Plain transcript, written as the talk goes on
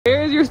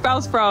Where is your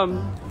spouse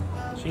from?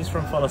 She's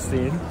from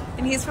Palestine.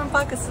 And he's from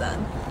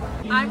Pakistan.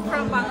 I'm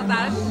from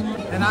Bangladesh.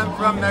 And I'm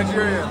from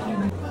Nigeria.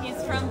 He's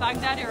from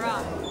Baghdad,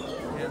 Iraq.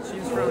 And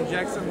she's from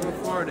Jacksonville,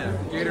 Florida,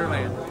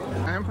 Gatorland.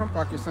 I'm from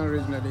Pakistan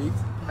originally,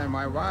 and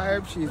my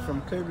wife, she's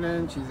from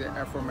Cleveland, she's an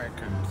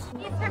Afro-American.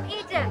 He's from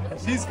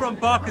Egypt. She's from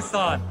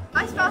Pakistan.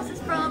 My spouse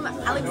is from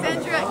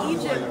Alexandria,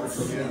 Egypt.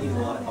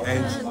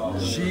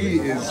 And she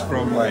is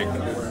from like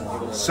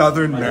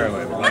Southern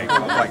Maryland,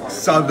 like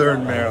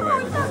Southern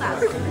Maryland.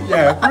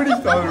 Yeah, pretty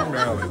Southern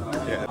Maryland.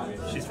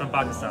 Yeah. She's from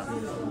Pakistan.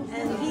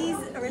 And he's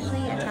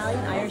originally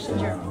Italian, Irish, and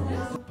German.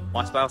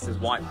 My spouse is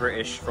white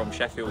British from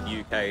Sheffield,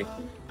 UK,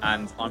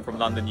 and I'm from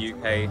London,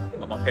 UK,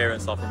 but my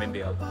parents are from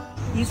India.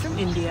 He's from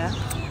India.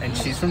 And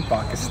she's from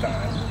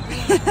Pakistan.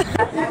 He's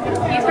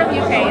from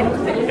Ukraine.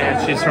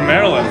 And she's from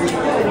Maryland.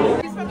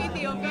 He's from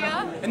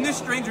Ethiopia. And this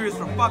stranger is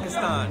from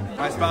Pakistan.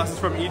 My spouse is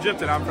from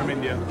Egypt and I'm from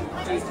India.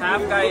 She's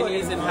half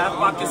Guyanese and half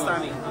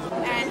Pakistani.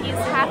 And he's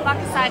half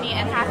Pakistani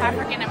and half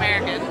African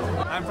American.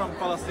 I'm from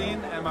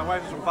Palestine and my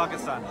wife is from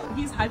Pakistan.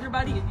 He's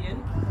Hyderabadi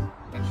Indian.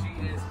 And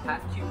she is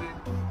half Cuban,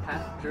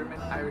 half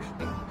German, Irish,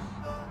 and English.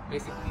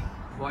 Basically,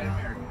 white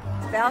American.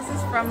 Spouse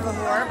is from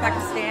Lahore,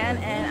 Pakistan,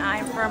 and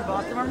I'm from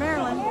Baltimore,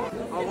 Maryland.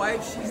 My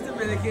wife, she's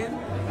Dominican,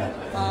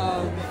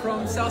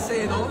 from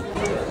Salcedo.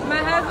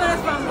 My husband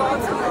is from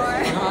Baltimore.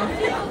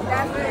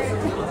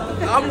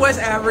 I'm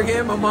West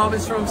African. My mom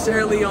is from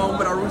Sierra Leone,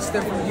 but our roots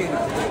stem from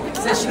Guinea.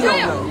 Since she don't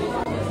know.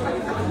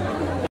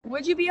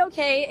 Would you be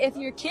okay if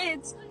your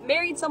kids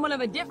married someone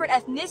of a different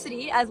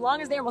ethnicity as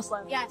long as they're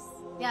Muslim? Yes,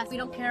 yes, we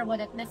don't care what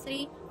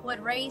ethnicity, what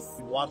race.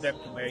 We want them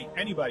to marry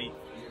anybody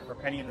for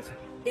penny in the city.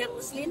 They're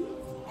Muslim,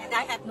 and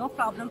I have no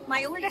problem.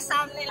 My older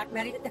son got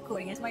married at the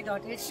Koreans. My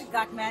daughter, she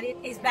got married.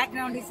 His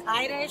background is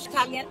Irish,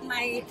 Italian.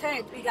 My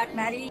third, we got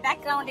married.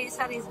 Background is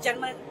her is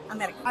German,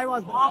 American. I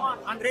was born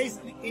and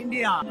raised in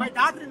India. My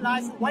daughter-in-law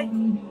is white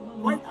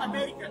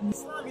American.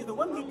 Islam is the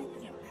one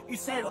religion. He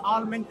said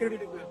all men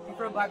created equal.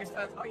 From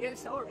Pakistan. Oh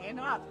yes, sure, why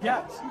not?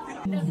 Yes.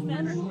 Doesn't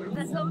matter.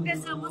 As long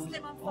as you're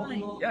Muslim, I'm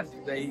fine. Yes,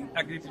 they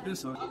agree to do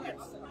so.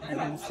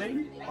 And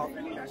same of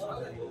any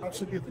nationality.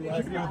 Absolutely, I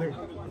agree with her.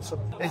 So,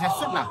 it's a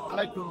sunnah. I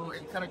like to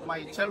encourage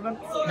my children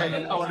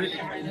in our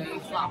religion, in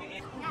Islam.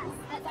 Yes,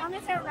 as long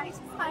as your rights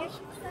is fine.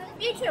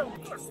 Me too.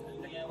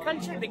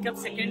 Culture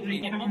becomes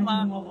secondary. In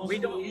Ummah,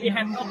 we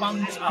have no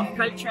boundaries of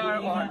culture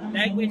or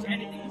language,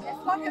 anything. As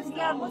long as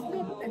you're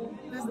Muslim,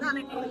 there's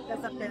nothing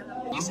that's up there.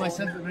 I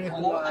myself agree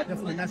with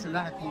different nationality.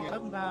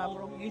 I'm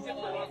from Egypt,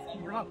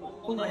 Iraq.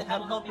 I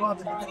have no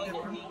problem with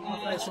different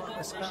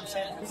Islam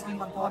said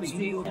Islam and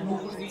honesty,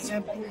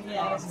 example,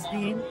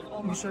 deen,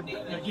 you should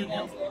give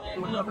help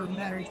to another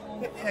marriage.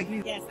 I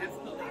agree. Yes,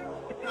 absolutely.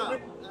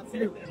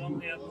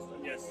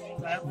 Yes,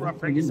 I'm from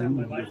Pakistan.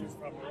 My wife is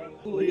from Iran.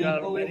 We are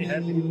very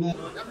happy.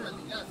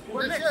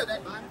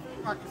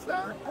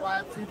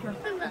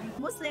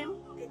 Muslim,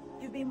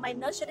 you be my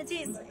nationality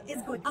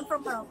is good. I'm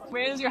from Morocco.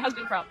 Where is your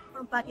husband from?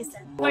 From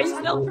Pakistan. Why you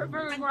still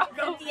prefer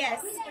Morocco?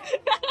 Yes.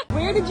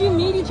 Where did you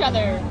meet each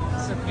other?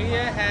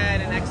 Sophia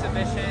had an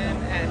exhibition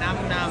at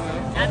Namu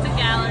Namu. That's a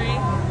gallery.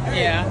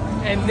 Yeah.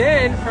 And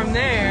then from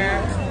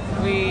there,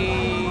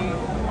 we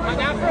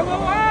hung out for a little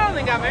while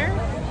and got married.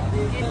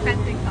 In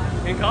Pensacola.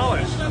 In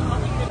college.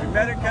 We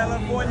met in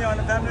California on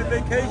a family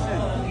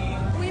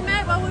vacation. We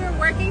met while we were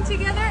working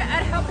together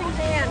at Helping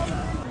Hands.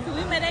 So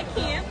we met at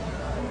camp.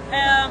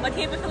 A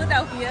camp in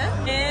Philadelphia,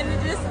 and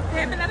it just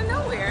happened out of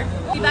nowhere.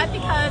 We met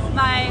because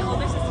my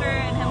older sister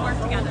and him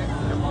worked together.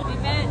 We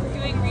met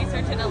doing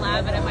research in a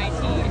lab at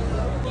MIT,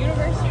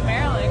 University of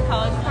Maryland,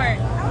 College Park.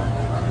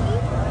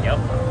 Yep.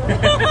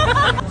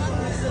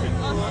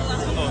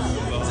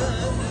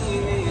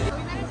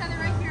 We met each other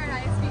right here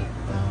at ISD.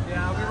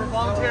 Yeah, we were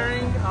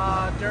volunteering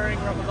during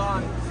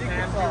Ramadan,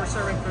 and we were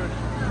serving food.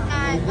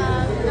 At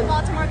the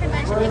Baltimore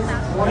Convention in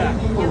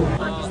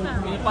Pakistan.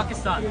 In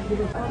Pakistan.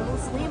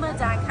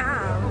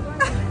 Muslima.com.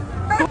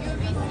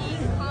 UBC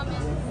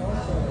Commons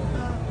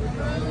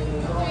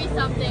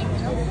 3-something.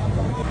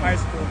 High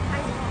school.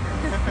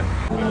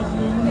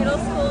 Middle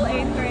school,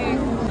 8th grade.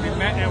 We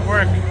met at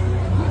work.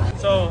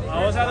 So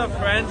I was at a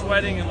friend's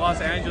wedding in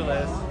Los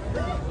Angeles,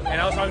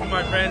 and I was talking to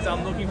my friends,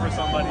 I'm looking for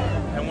somebody.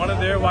 And one of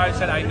their wives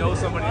said, I know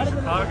somebody in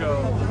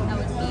Chicago. That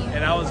was me.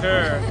 And I was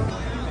her.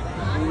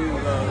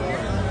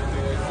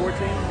 14,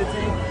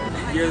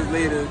 15 years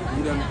later,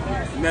 we done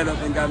met up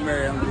and got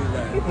married.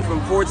 Alhamdulillah.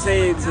 From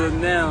 14 to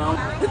now,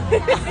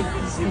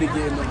 she been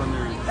getting on my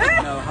nerves.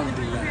 No,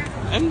 alhamdulillah.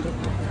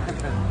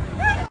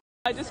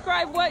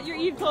 Describe what your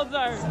Eid clothes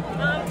are.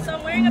 So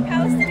I'm wearing a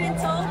Palestinian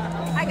toque.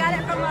 I got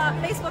it from a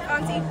Facebook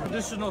auntie.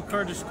 Traditional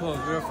Kurdish clothes.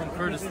 We're from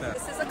Kurdistan.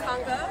 This is a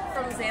conga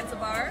from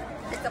Zanzibar.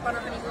 Picked up on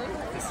our honeymoon.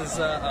 This is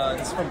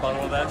from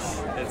Bangladesh.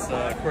 It's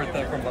a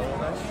kurta from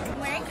Bangladesh. I'm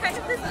wearing kind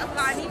of this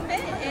Afghani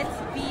fit. It's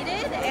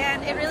beaded,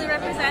 and it really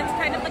represents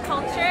kind of the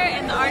culture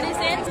and the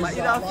artisans. My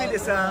Eid outfit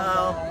is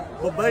a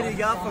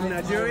Bobaliga from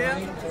Nigeria.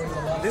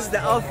 This is the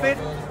outfit.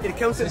 It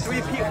comes in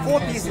 4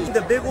 pieces.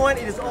 The big one,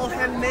 it is all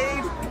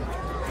handmade.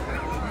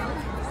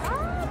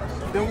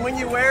 Then when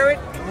you wear it,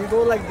 you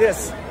go like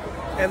this.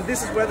 and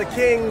this is where the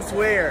kings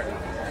wear.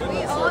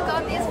 We all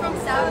got this from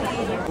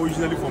Saudi.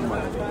 Originally from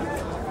Mali.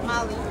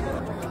 Mali.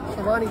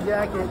 Somali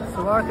jacket,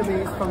 Salwar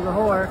kameez from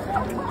Lahore.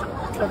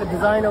 Got the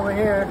design over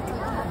here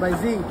by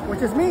Z,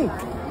 which is me.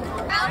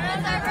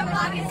 Outfits are from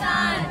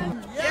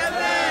Pakistan.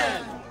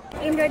 Yemen.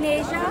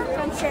 Indonesia,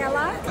 from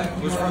Sheila.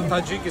 Who's from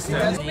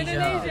Tajikistan?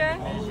 Indonesia.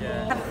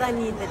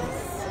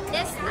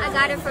 This, I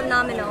got it from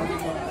Nominal.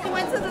 We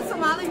went to the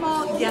Somali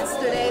mall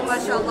yesterday,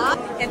 mashallah.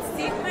 It's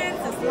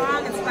sequins, it's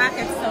long, it's black,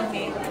 it's so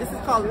neat. This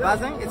is called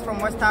Bazing. It's from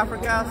West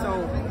Africa,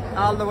 so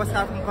all the West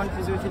African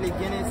countries, usually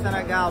Guinea,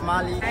 Senegal,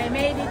 Mali. I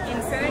made it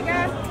in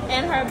Senegal,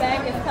 and her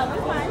bag is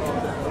color fine.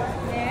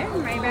 Yeah,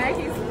 my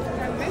bag is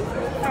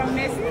from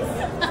Mrs.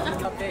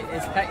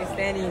 It's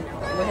Pakistani.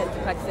 We went to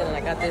Pakistan and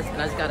I got this,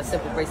 and I just got a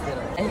simple bracelet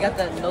on. And he got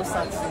the no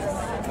socks shoes.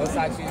 No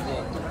socks shoes,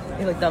 yeah.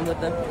 He looked dumb with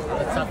them.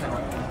 It's something.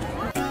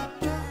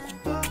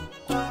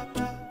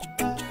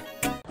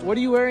 What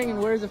are you wearing and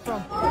where is it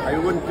from? I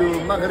went to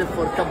Maghreb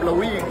for a couple of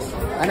weeks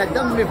and I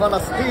done me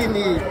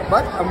Palestini,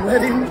 but I'm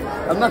wearing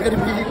a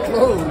Maghrebi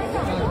clothes.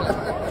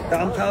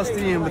 I'm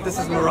Palestinian, but this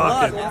is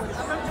Moroccan.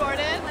 From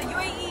Jordan,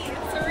 UAE,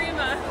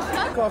 Sarima.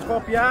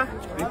 Kopia,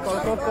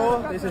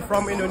 this is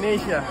from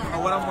Indonesia.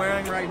 What I'm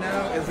wearing right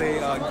now is a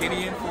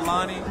Guinean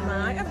Fulani.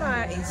 My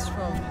attire is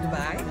from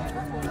Dubai,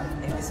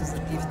 and this is a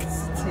gift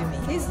to me.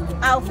 His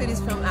outfit is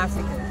from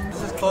Africa.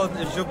 This is called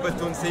Jubba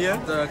Tunsiya,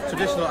 the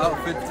traditional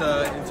outfit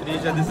in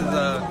Tunisia. This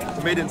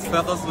is made in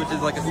Sfakas, which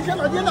is like a...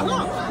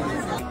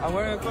 I'm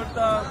wearing a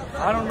kurta.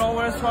 I don't know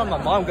where it's from. My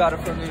mom got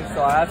it for me,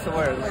 so I have to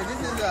wear it.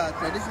 This is a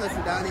traditional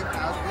Sudani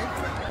outfit.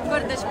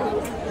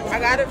 I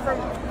got it from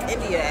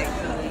India,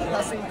 actually.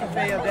 Hassan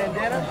Kufaya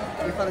bandana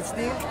in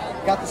Palestine.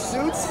 Got the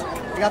suits,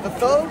 I got the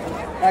thobe,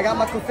 I got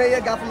my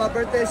kufaya, got for my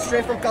birthday,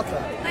 straight from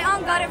Qatar. My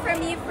aunt got it for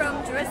me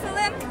from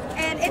Jerusalem,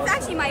 and it's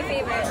actually my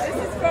favorite. This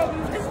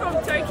is from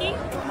Turkey.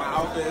 My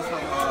outfit is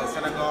from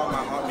Senegal.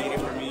 My aunt made it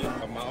for me.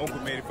 My uncle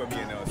made it for me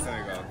in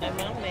Senegal. My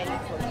mom made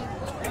it for me.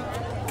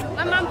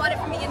 My mom bought it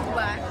for me in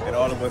Dubai. And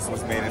all of us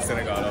was made in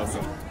Senegal also.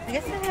 I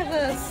guess I have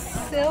a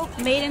silk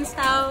maiden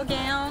style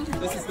gown.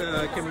 This is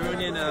the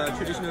Cameroonian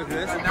traditional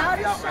dress. And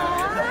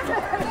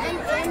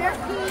inner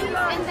piece,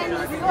 and then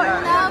these four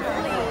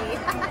lovely.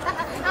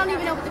 I don't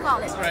even know what to call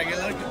it.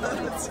 Regular.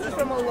 This is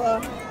from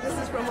Allah. This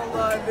is from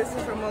Allah. This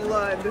is from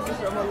Allah. And this is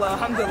from Allah.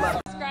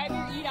 Alhamdulillah. Describe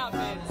your Eid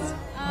outfits.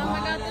 I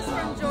got this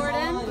from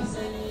Jordan,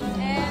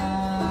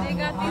 and they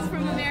got these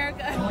from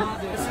America.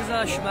 This is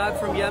a shmag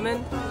from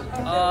Yemen.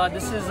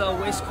 This is a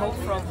waistcoat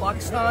from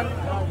Pakistan,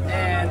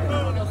 and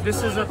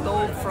this is a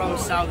thobe from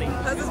Saudi.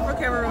 This is from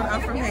Cameroon.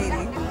 I'm from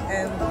Haiti,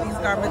 and these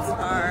garments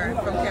are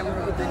from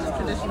Cameroon. They're just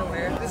traditional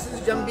wear. This is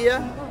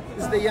Jambia.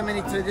 This is the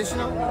Yemeni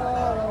traditional.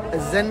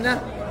 Zenna.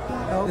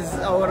 This is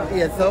our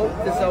thobe.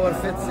 This is our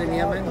fits in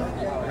Yemen.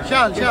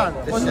 Shal.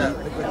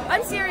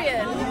 I'm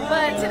Syrian,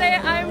 but today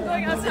I'm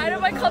going outside of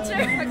my culture,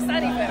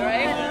 Pakistani fit,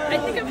 right? I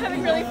think I'm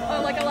having really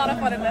like a lot of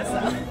fun in this. So.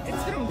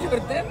 It's from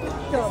Jordan.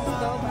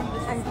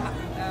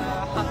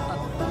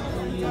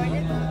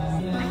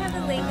 I have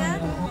a lenga.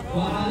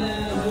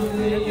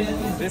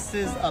 This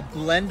is a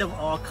blend of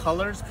all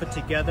colors put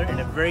together in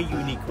a very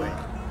unique way.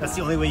 That's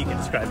the only way you can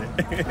describe it.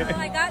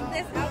 I got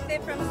this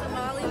outfit from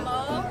Somali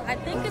Mall. I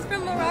think it's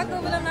from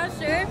Morocco, but I'm not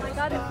sure. I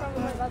got it from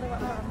my brother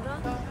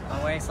Ramadan.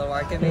 I'm wearing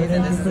salwar kameez,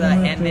 and this is a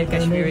handmade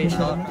Kashmiri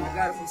shawl. I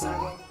got it from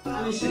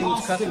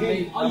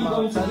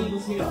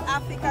Senegal.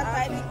 Africa,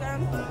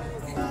 Thailand.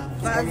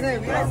 And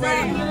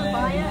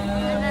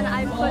then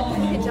I put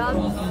hijab.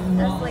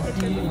 That's like a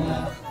turban.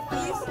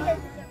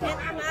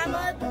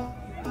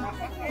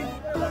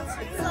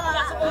 So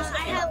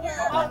I have a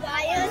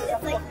abaya,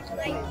 it's like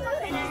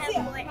and I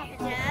have white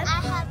hijab. I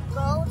have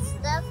gold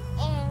stuff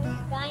and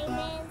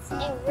diamonds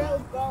and real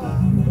gold.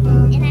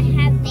 And I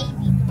have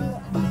baby blue.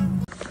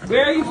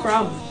 Where are you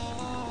from?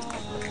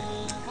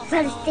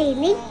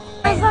 Palestinian.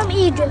 I'm from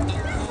Egypt.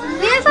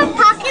 We're from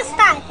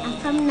Pakistan. I'm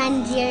from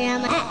Nigeria.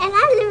 And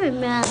I live in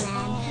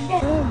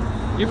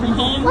Maryland. You're from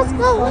home? Let's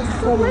go.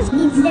 Let's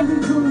eat them.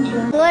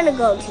 I want to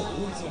go to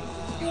Egypt.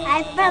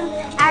 I'm from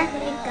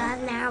Africa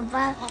now,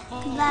 but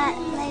my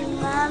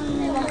mom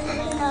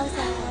knows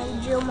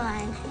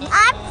Juman.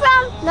 I'm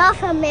from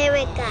North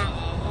America.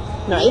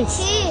 Nice. Me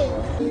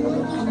too.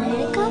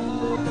 America,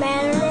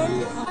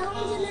 Maryland,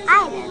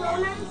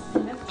 Ireland.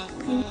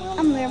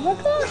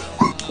 America?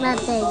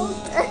 Nothing.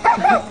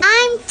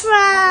 I'm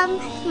from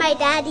my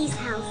daddy's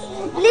house.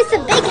 And it's a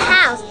big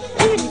house.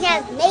 And it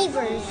has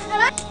neighbors.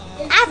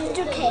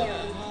 Aftercare.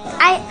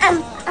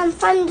 I'm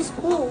from the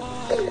school.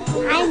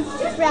 I'm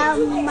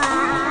from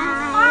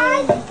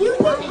my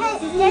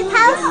sister's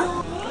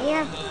house.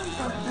 Yeah.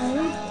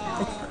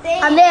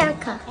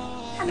 America.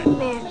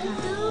 America.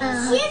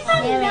 She's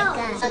from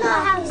America.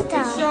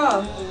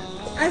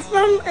 I'm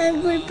from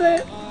Angry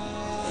Birds.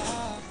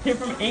 You're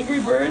from Angry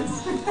Birds?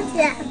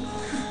 Yeah.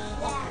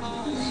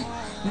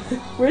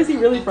 Where is he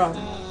really from?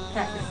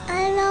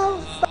 I know.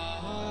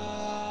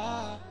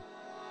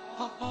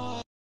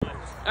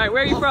 Alright,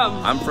 where are you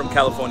from? I'm from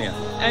California.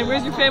 And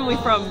where's your family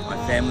from? My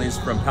family's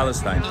from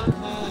Palestine.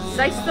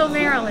 Sykesville,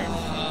 Maryland.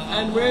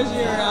 And where's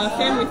your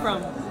family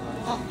from?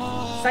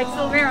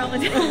 Sykesville,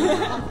 Maryland.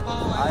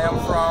 I am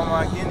from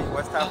Guinea,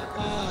 West Africa.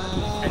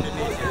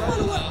 Indonesia.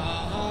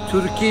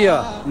 Turkey,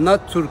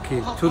 not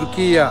Turkey.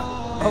 Turkey.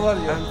 How are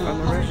you?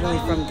 I'm originally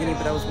from Guinea,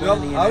 but I was born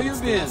in the United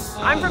States.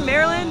 I'm from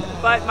Maryland,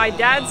 but my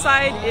dad's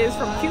side is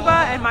from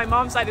Cuba and my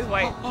mom's side is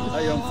white.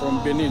 I am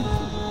from Benin.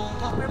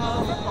 We're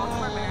both from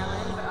Baltimore,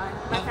 Maryland,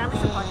 but my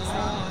family's from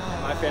Pakistan.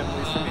 My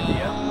family's from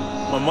India.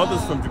 My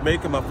mother's from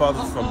Jamaica, my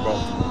father's from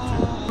Baltimore too.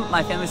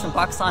 My family's from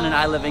Pakistan and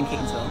I live in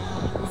Kingsville.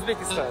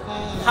 Uzbekistan.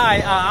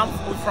 Hi, I'm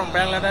from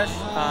Bangladesh.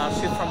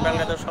 She's from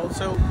Bangladesh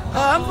also.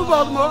 I'm from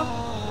Baltimore.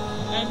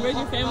 And where's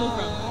your family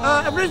from?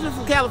 Originally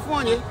from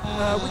California.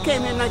 We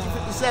came here in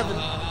 1957.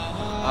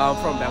 I'm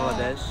from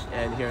Bangladesh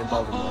and here in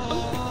Baltimore.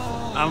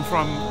 I'm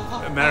from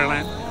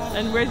Maryland.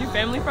 And where's your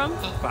family from?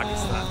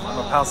 Pakistan. I'm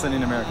a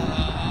Palestinian American.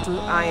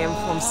 I am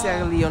from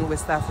Sierra Leone,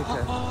 West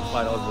Africa.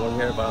 I was born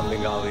here, but I'm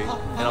Bengali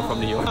and I'm from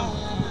the US.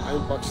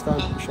 I'm Pakistan,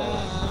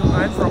 inshallah.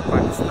 I'm from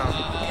Pakistan.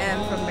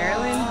 And from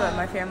Maryland, but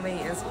my family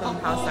is from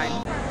Palestine.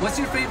 What's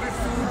your favorite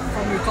food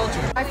from your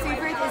culture? My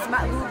favorite is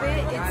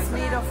ma'lube. It's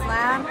made of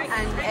lamb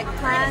and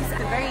eggplants.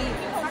 It's a very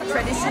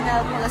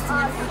traditional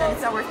Palestinian food and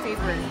it's our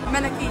favorite.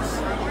 Menakish.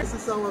 This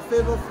is our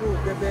favorite food,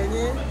 the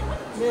beignet,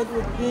 made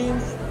with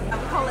beans. I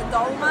call it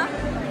dolma.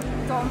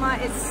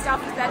 Dolma is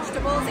stuffed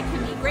vegetables. It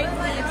can be grape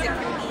leaves, it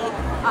can be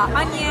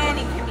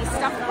onion, it can be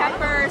stuffed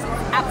peppers.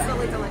 It's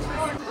absolutely delicious.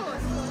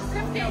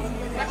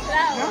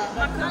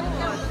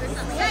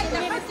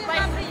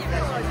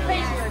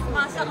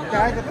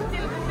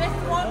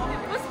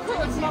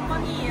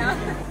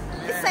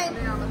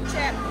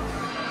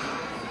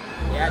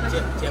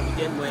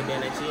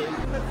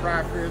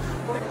 Fried fish,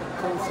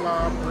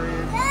 coleslaw,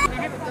 bread.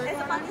 As a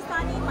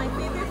Pakistani, my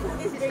favorite food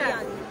is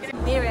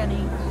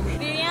Biryani.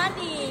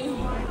 biryani.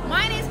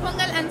 Mine is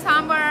pongal and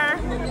sambar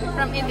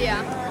from India.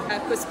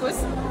 Couscous.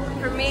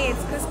 For me,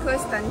 it's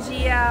couscous,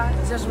 tangia,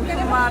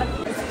 jajmkumar.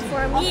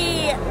 For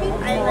me, I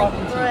like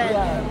bread.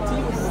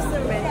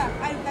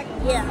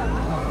 Yeah.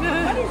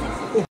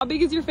 How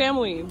big is your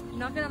family?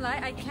 Not gonna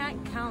lie, I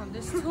can't count.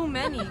 There's too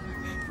many.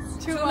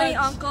 Too many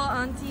uncle,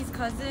 aunties,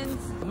 cousins.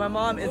 My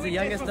mom is the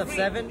youngest of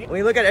 7. When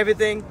you look at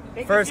everything,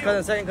 first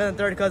cousin, second cousin,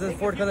 third cousin,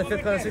 fourth cousin,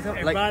 fifth cousin, sixth cousin.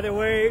 And Like, by the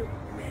way,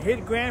 his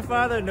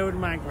grandfather knowed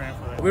my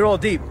grandfather. we were all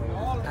deep.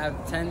 I have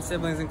 10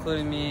 siblings,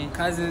 including me.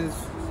 Cousins,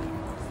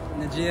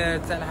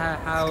 Najia, Talha,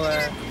 Hawa.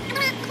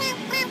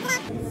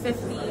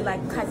 50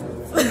 like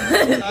cousins.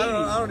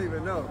 I don't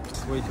even know.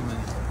 Way too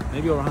many.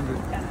 Maybe over 100.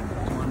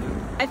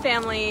 200. My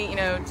family, you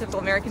know,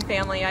 typical American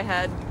family. I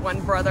had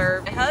one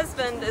brother. My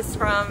husband is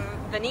from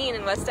Benin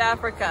in West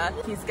Africa.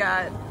 He's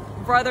got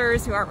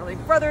brothers who aren't really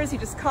brothers. He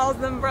just calls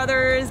them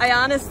brothers. I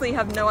honestly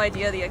have no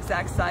idea the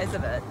exact size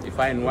of it. If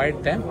I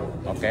invite them,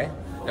 okay,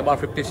 about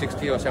 50,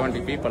 60 or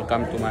 70 people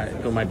come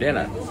to my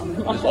dinner.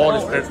 It's all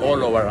spread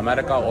all over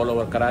America, all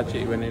over Karachi,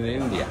 even in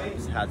India.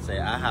 I'd say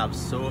I have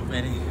so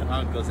many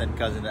uncles and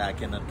cousins that I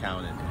cannot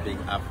count it. Big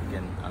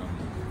African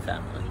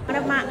family. One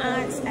of my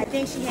aunts, I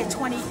think she had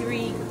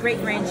 23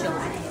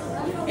 great-grandchildren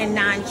and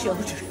 9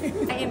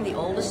 children. I am the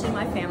oldest in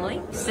my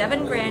family,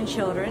 7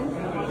 grandchildren,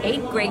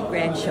 8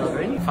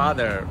 great-grandchildren.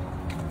 Father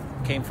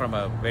came from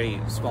a very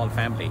small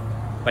family,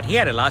 but he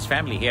had a large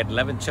family. He had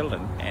 11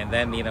 children, and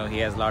then, you know, he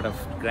has a lot of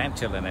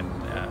grandchildren and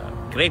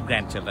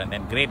great-grandchildren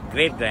and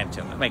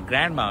great-great-grandchildren. My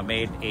grandma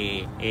made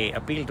a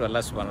appeal to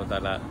Allah subhanahu wa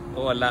ta'ala.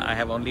 Oh Allah, I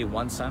have only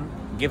one son.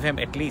 Give him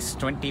at least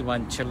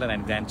 21 children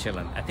and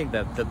grandchildren. I think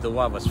that the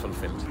dua was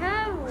fulfilled. I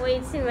have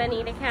way too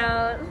many to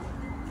count,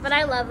 but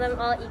I love them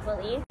all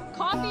equally.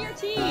 Coffee or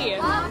tea?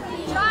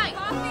 Coffee. Try.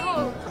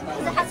 Coffee.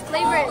 It has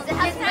flavors. It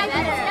has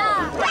better.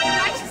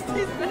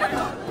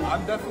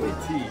 I'm definitely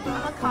tea.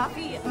 I'm a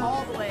coffee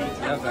all the way.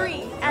 I'm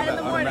free. And in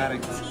the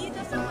morning, tea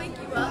doesn't wake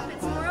you up.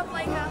 It's more of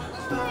like a,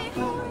 hi,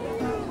 how are you?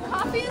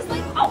 Coffee is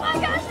like, oh my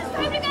gosh, it's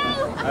time to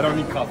go. I don't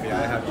need coffee.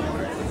 I have you.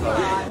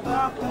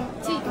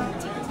 Tea.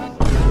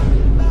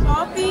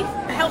 Coffee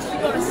helps you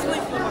go to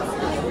sleep. It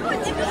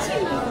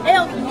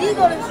helps me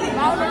go to sleep. I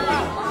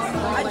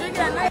drink it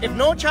at night. If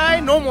no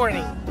chai, no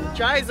morning.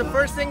 Chai is the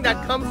first thing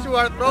that comes to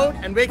our throat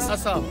and wakes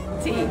us up.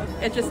 Tea.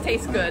 It just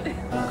tastes good.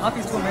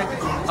 Coffee's too American.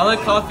 I like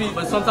coffee,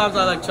 but sometimes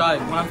I like chai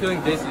when I'm feeling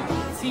dizzy.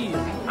 Tea.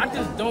 I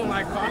just don't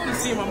like coffee.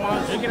 See my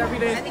mom drink it every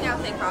day. I think I'll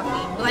take coffee.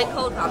 I like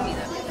cold coffee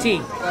though.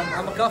 Tea.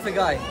 I'm a coffee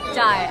guy.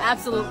 Chai,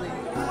 absolutely.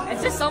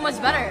 It's just so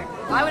much better.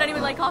 Why would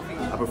anyone like coffee?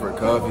 I prefer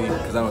coffee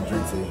because I don't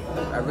drink tea.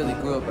 I really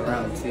grew up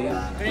around tea.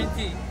 Green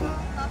tea.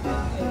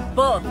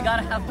 Both. You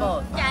gotta have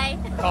both. Chai.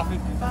 Coffee.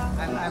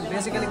 I'm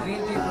basically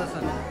green tea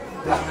person.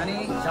 With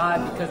honey, chai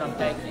because I'm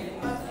tanky.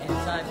 And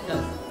chai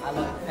because I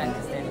love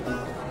Pakistani.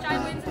 Chai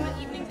wins in the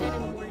evenings and in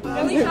the morning.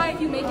 Only chai if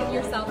you make it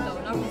yourself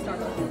though, not from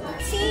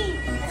Starbucks. Tea,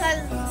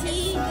 because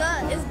tea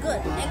is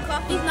good, and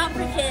coffee's not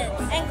for kids.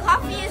 And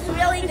coffee is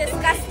really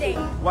disgusting.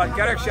 Well,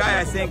 Karak chai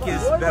I think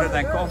is better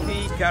than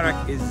coffee.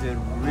 Karak is a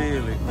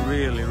really,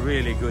 really,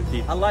 really good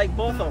tea. I like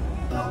both of them.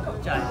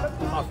 Chai.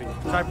 Coffee.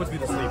 Chai puts me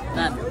to sleep.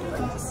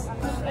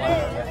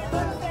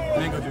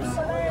 Mango juice.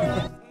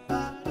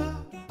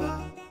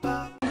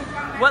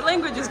 What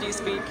languages do you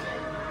speak?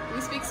 We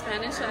speak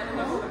Spanish at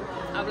home.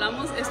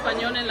 Hablamos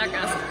español en la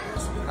casa.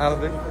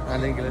 Arabic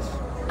and English.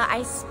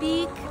 I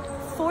speak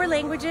 4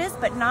 languages,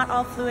 but not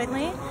all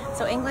fluently.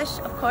 So English,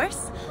 of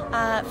course,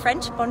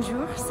 French,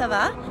 bonjour, ça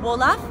va,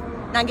 Wolof,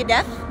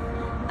 Nangadef,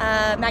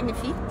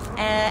 magnifique,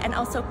 and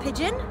also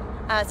Pidgin.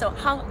 So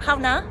how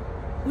na,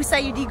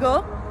 Usayu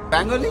digo.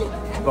 Bengali,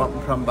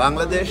 from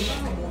Bangladesh.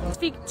 I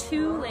speak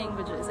 2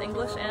 languages,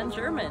 English and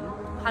German.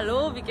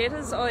 Hallo, wie geht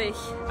es euch?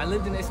 I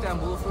lived in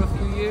Istanbul for a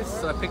few years,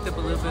 so I picked up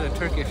a little bit of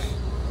Turkish.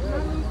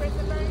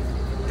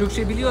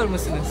 Türkçe biliyor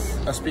musunuz?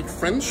 I speak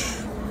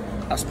French.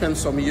 I spent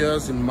some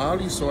years in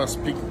Mali, so I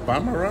speak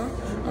Bambara.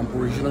 I'm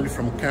originally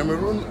from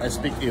Cameroon. I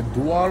speak a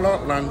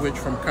Douala language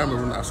from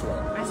Cameroon as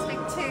well. I speak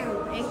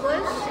 2,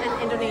 English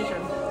and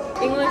Indonesian.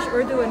 English,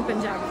 Urdu, and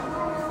Punjabi.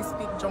 I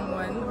speak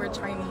Zhongwen or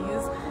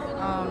Chinese,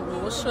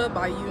 Rosha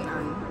by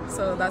Yunnan.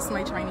 So that's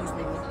my Chinese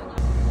name.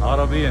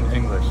 Arabic and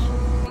English.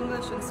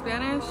 English and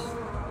Spanish.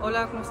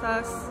 Hola, ¿cómo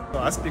estás?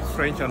 I speak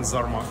French and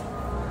Zarma.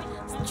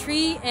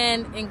 Tree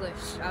and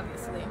English,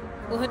 obviously.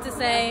 What to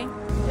say?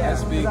 I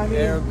speak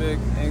Arabic,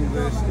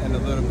 English, and a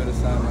little bit of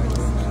sign language.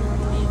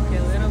 Speak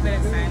a little bit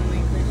of sign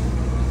language.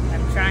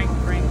 I'm trying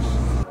French.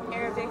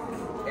 Arabic,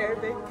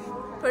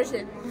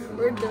 Persian,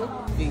 Urdu.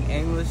 Speak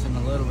English and a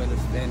little bit of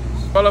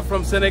Spanish. Hola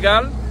from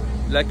Senegal.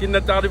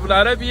 لكن تعرف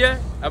العربية,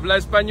 habla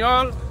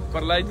español,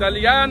 parla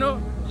italiano,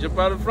 je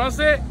parle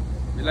français,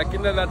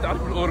 لكن لا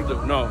تعرف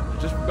الأردو. No,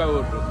 just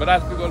Urdu. But I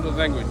speak all those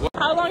languages.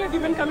 How long have you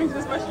been coming to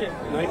this masjid?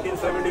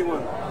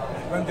 1971,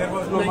 when there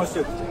was no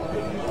masjid.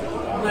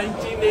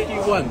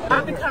 1981.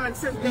 I've been coming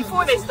since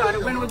before they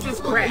started, when it was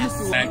just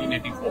grass.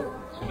 1984.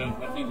 So there's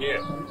nothing here.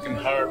 You can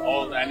hear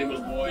all the animal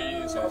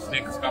noise, and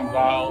snakes comes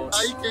out.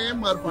 I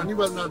came, our funny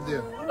was not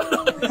there.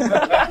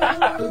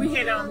 We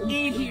had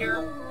Eid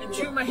here and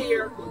Juma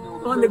here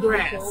on the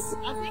grass.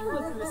 I think it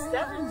was in the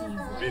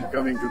 70s. Been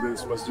coming to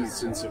this masjid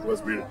since it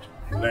was built.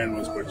 Land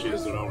was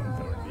purchased around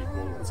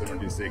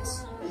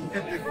 76.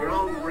 At the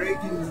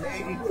groundbreaking in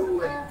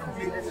 82 and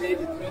completed in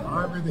 83.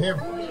 I'm with him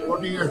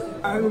 40 years.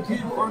 I was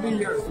here 40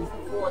 years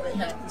before they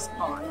had this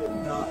part.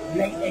 In the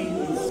late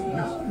 80s.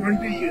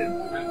 20 years.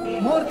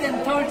 More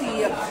than 30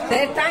 years.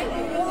 That time,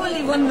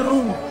 only one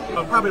room.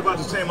 Probably about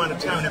the same amount of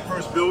time they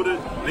first built it,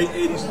 late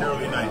 80s to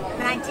early 90s.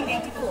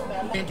 1984.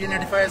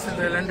 1985 since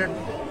they landed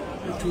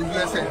to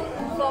USA.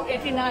 From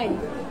 89.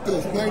 It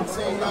was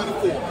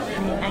 1994.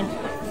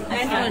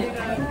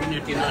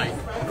 1989.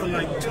 For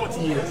like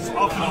 20 years.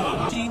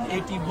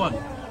 1981.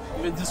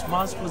 When this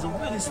mosque was a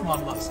very small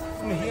mosque.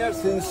 I'm here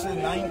since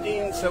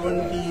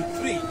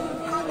 1973.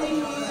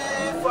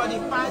 For the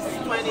past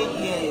 20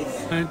 years.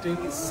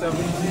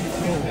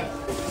 1974.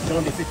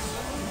 76.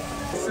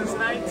 Since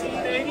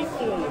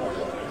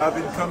 1984. I've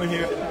been coming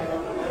here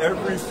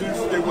ever since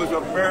there was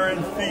a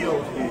barren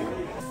field here.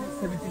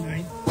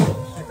 79.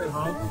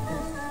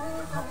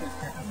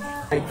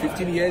 Like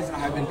 15 years I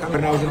have been coming.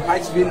 When I was in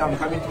Pikesville, I'm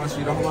coming to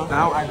Masjid Rahma.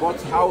 Now I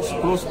bought a house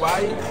close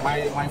by.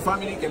 My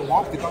family can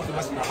walk to come to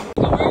Masjid Rahma.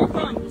 Where are you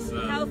from?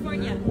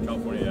 California.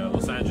 California,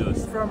 Los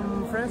Angeles.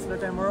 From France,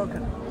 but I'm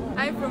Moroccan.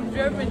 I'm from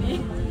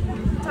Germany.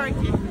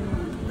 Turkey.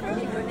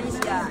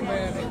 Indonesia.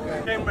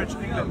 Cambridge,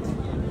 England.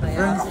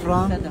 Friends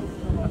from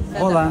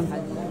Holland.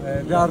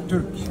 They are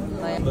Turkish.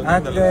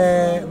 And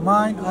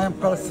mine, I am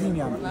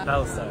Palestinian.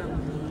 Tulsa.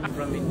 I'm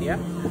from India.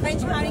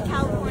 French County,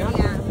 California.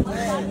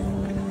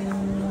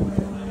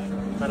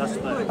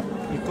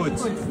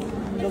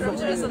 From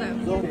Jerusalem.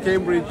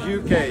 Cambridge,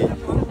 UK.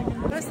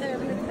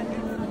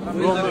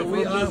 We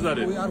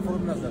are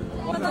from Nazareth.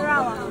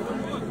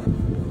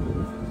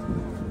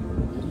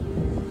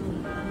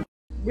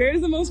 Where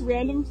is the most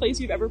random place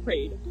you've ever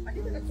prayed? I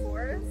think in the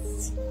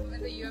forest.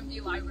 In the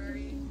UMD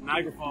library.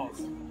 Niagara Falls.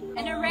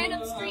 In a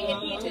random street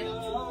in Egypt.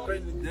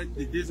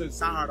 The desert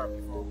Sahara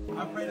before.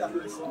 I prayed at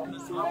this. I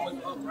was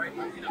up right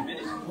in a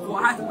minute. Well, I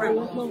had to pray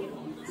one moment.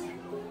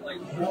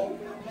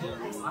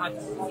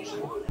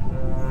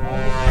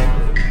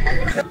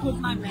 I put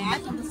my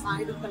mat on the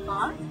side of the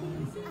car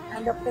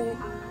and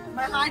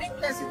my hiding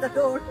place is the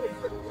door.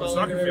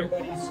 Soccer field.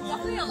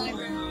 Definitely a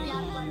library.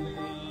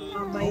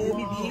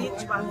 Miami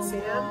Beach,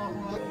 Montana,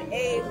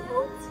 a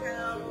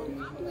hotel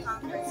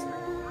complex.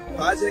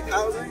 Project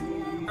housing.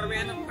 A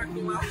random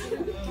parking lot.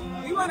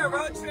 We went on a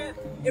road trip.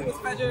 It was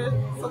Fajr,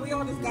 so we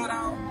all just got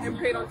out and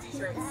prayed on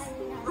t-shirts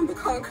on the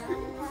concrete.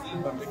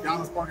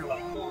 McDonald's parking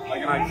lot.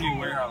 Like an IQ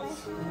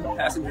warehouse.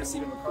 Passenger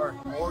seat in the car.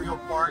 Oriole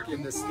Park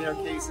and the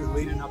staircases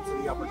leading up to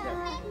the upper deck.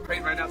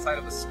 Prayed right outside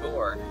of the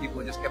store.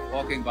 People just kept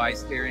walking by,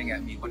 staring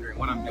at me, wondering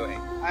what I'm doing.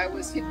 I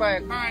was hit by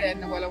a car,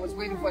 and while I was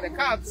waiting for the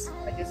cops,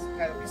 I just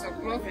got a piece of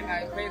cloth and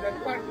I prayed on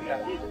the parking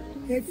lot.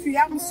 If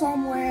I'm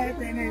somewhere,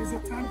 then it's a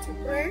time to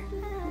pray.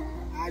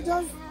 I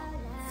just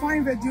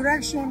find the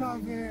direction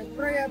of the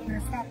prayer,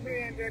 prefer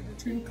praying there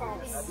between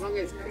cars. As long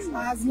as it's clean.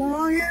 As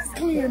long as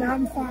clean,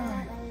 I'm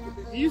fine.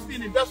 You used to be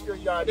an industrial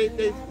yard. They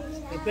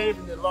paved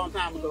it a long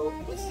time ago.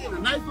 It's in a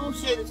nice little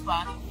shaded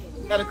spot.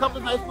 Got a couple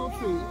of nice little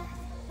trees.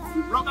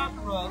 You broke out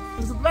the rug. It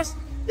was a blessing.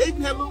 They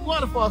even had a little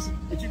water faucet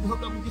that you can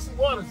hook up and get some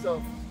water.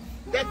 So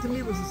That to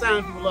me was a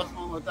sign from Allah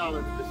subhanahu wa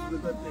ta'ala that this is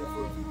a good thing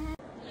for us.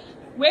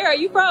 Where are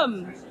you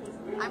from?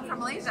 I'm from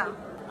Malaysia.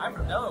 I'm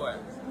from Delaware.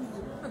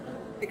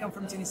 I think I'm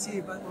from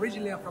Tennessee, but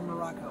originally I'm from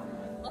Morocco.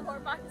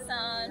 Lahore,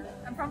 Pakistan.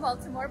 I'm from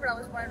Baltimore, but I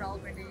was born in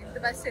Rawalpindi, the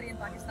best city in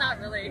Pakistan. Not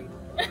really.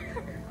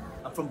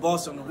 I'm from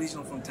Boston,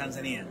 originally from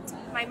Tanzania.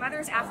 My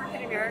mother's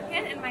African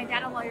American, and my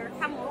dad a lawyer,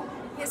 Kamu.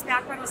 His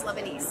background was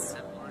Lebanese.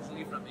 I'm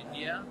originally from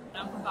India.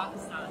 I'm from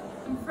Pakistan.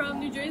 I'm from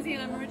New Jersey,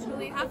 and I'm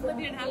originally half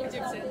Libyan and half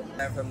Egyptian.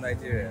 I'm from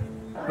Nigeria.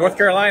 North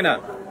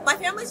Carolina. My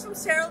family's from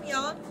Sierra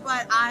Leone,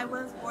 but I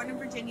was born in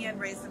Virginia and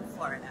raised in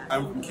Florida.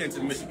 I'm from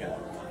Kenton, Michigan.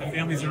 My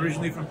family's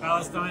originally from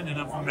Palestine, and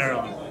I'm from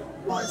Maryland.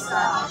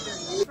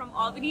 From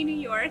Albany, New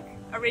York,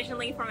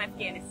 originally from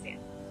Afghanistan.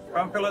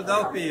 From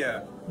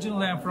Philadelphia.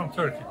 Originally, I'm from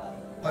Turkey.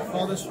 My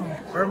father's from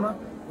Burma,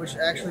 which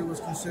actually was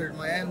considered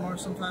Myanmar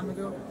some time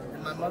ago,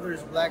 and my mother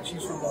is black,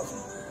 she's from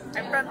Baltimore.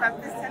 I'm from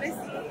Memphis,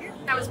 Tennessee.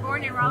 I was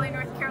born in Raleigh,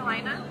 North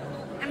Carolina,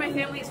 and my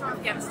family is from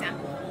Afghanistan.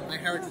 My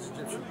heritage is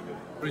Egyptian.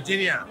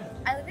 Virginia.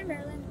 I live in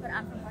Maryland, but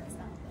I'm from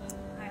Pakistan.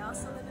 I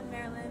also live in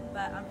Maryland,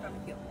 but I'm from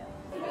Ethiopia.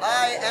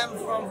 I am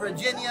from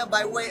Virginia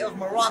by way of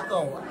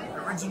Morocco.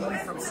 Originally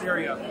from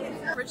Syria.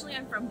 Originally,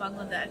 I'm from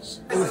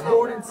Bangladesh. I was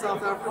born in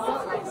South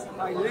Africa.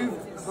 I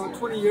lived about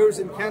 20 years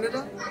in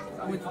Canada.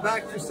 I went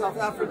back to South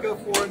Africa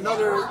for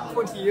another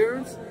 20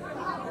 years.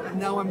 And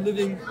now I'm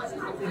living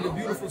in the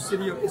beautiful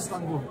city of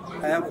Istanbul.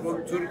 I am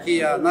from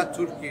Turkey, not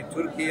Turkey,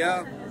 Turkey.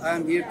 I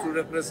am here to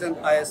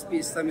represent ISP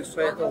Islamic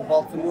Society of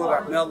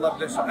Baltimore. May Allah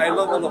bless you. I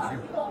love all of you.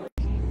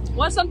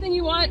 What's something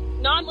you want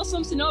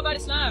non-Muslims to know about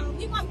Islam?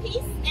 We want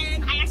peace,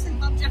 and I actually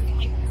love dressing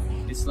like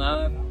this.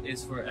 Islam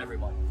is for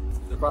everyone.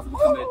 The Prophet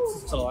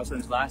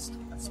Muhammad's last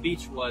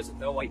speech was,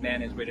 no white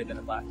man is greater than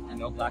a black, and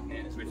no black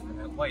man is greater than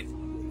a white,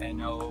 and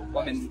no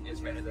woman is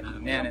greater than a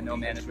man, and no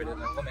man is greater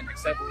than a woman,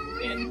 except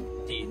in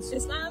deeds.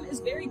 Islam is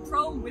very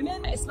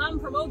pro-women. Islam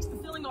promotes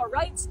fulfilling our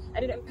rights,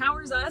 and it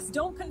empowers us.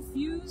 Don't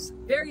confuse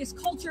various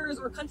cultures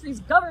or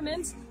countries'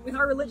 governments with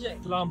our religion.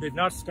 Islam did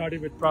not start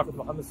with Prophet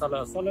Muhammad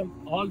sallallahu alaihi wasallam.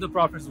 All the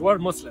prophets were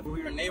Muslim. We're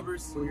your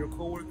neighbors, we're your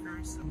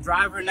co-workers,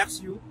 driver next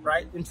to you,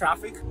 right, in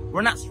traffic.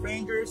 We're not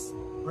strangers,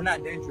 we're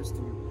not dangerous to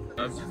you.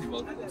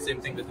 Same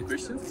thing with the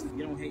Christians.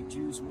 We don't hate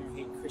Jews, we don't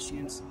hate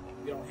Christians,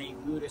 we don't hate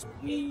Buddhists.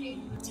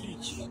 We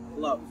teach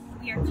love.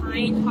 We are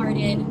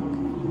kind-hearted,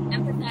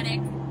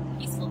 empathetic,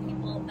 peaceful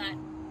people that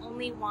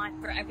only want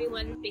for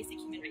everyone basic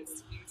human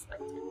rights to be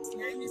respected.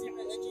 Islam is a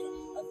religion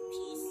of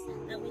peace,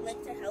 and we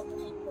like to help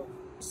people.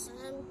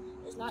 Islam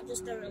is not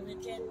just a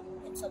religion,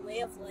 it's a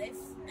way of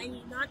life, and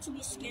you're not to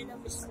be scared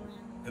of Islam.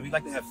 And we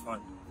like to have fun.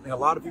 Like, a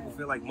lot of people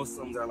feel like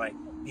Muslims are like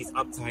these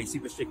uptight,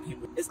 super strict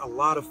people. It's a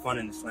lot of fun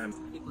in Islam.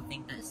 People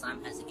think that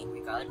Islam has an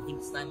angry God. I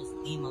think Islam is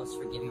the most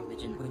forgiving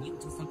religion. When you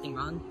do something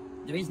wrong,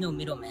 there is no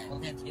middleman. All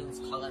they have to do is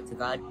call out to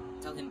God,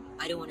 tell him,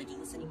 I don't want to do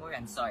this anymore,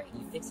 I'm sorry.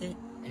 You fix it,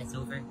 and it's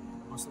over.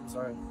 Muslims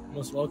are the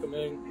most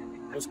welcoming,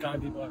 most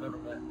kind people I've ever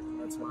met.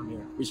 That's why I'm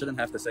here. We shouldn't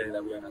have to say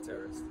that we are not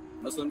terrorists.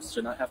 Muslims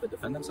should not have to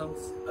defend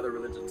themselves. Other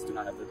religions do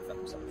not have to defend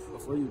themselves.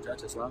 Before you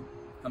judge Islam,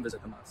 come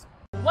visit the mosque.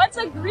 What's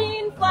a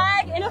green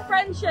flag in a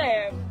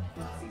friendship?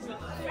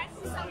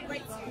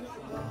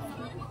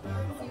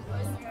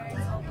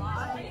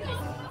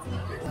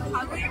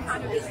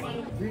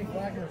 Green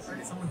flag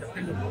is someone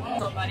dependable.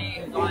 Somebody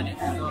who's honest,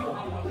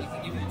 so they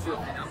can give you the truth,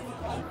 you know?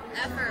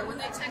 Ever, when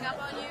they check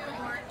up on you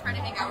or try to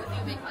hang out with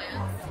you, make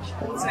plans.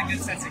 It's a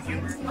good sense of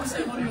humor.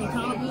 Someone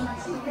accountable.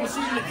 You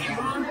see the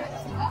people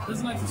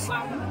doesn't like to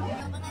slap them.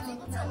 Someone that's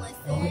able to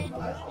listen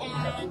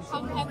and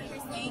comprehend what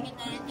you're saying and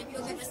then give you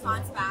a good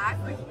response back.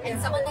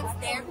 And someone that's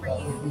there for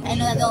you. I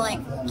know that they'll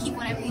keep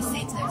whatever you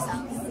say to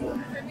themselves.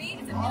 For me,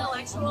 it's an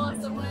intellectual,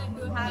 someone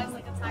who has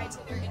a tie to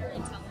their inner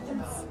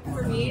intelligence.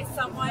 For me,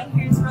 someone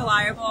who's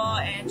reliable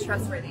and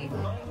trustworthy.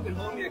 Who can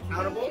hold me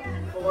accountable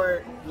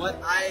for what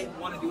I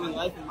want to do in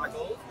life and my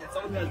goals, and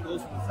someone who has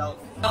goals for themselves.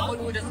 Someone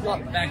who doesn't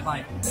want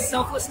backbite.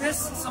 Selflessness,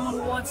 someone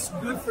who wants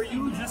good for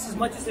you just as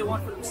much as they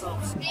want for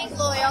themselves. Being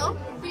loyal,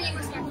 being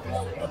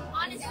respectful,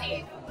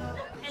 honesty,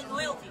 and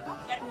loyalty.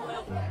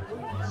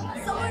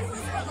 Someone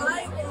who's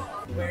reliable.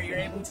 Where you're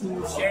able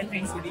to share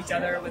things with each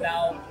other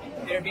without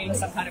there being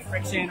some kind of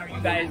friction or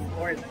you guys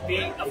or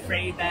being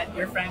afraid that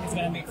your friend is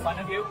going to make fun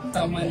of you.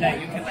 Someone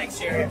that you can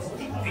share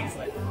things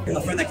with.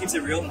 A friend that keeps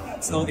it real.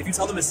 So if you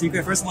tell them a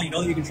secret, first of all, you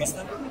know that you can trust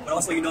them, but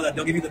also you know that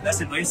they'll give you the best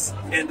advice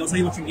and they'll tell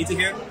you what you need to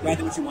hear rather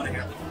than what you want to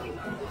hear.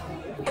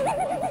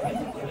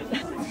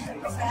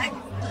 Respect.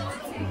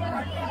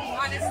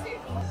 Honesty.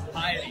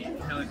 Highly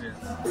intelligent.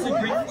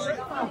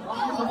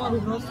 Someone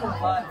who knows for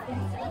fun.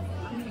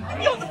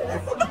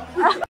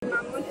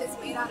 Mahmoud is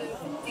made out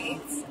of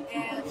dates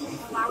and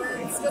flour.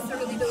 It's just a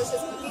really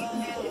delicious cookie,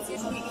 and it's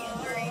usually eaten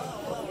during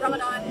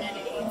Ramadan and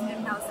Eid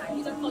and Palestine.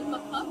 These are called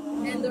puff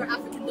and they're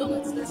African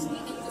donuts. They're sweet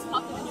and you just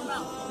pop them in your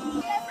mouth.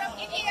 We are from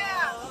India.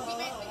 We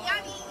make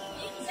biryani.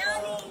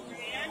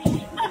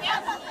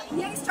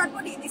 Here is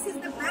chutney. This is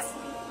the best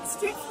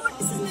street food.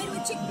 This is made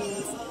with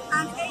chickpeas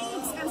and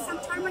eggs and some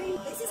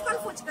turmeric. This is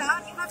called fuchka.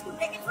 You have to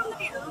take it from the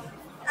middle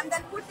and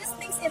then put these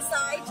things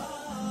inside.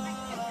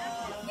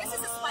 This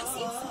is a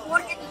spicy. More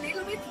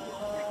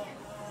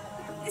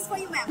is for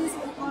you, ma'am. This is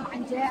called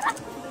Angela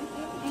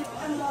and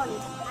Amoli.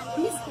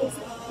 And this is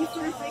if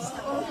you refresh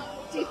the old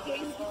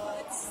chicken before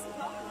it's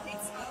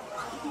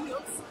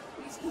meals.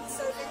 Usually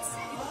serve it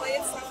by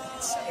itself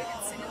with sugar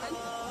and cinnamon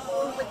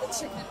or with the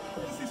chicken.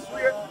 This is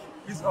weird.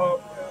 It's a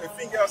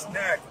finger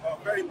snack,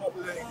 very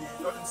popular in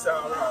the northern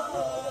Sahara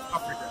of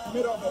Africa.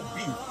 Made out of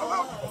beef, a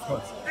lot of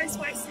course. Very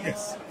spicy.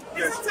 Yes. And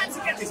Yes. sometimes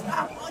you get this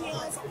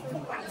onions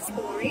and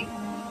story.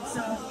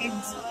 So it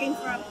came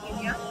from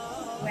India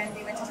when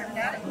they went to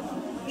Trinidad.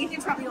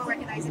 Indians probably don't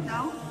recognize it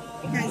now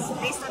because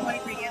based on what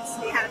ingredients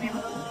they had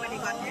available when they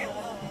got there.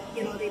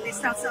 You know, they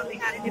list out some they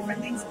added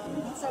different things.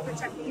 So for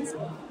chutneys,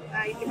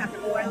 you can have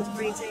it boiled,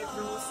 grated,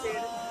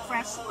 roasted,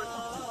 fresh, or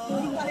cooked.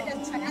 We call it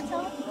as chanata,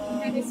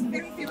 and it's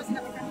very famous in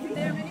Africa.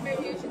 There are many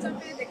variations of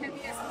it. They can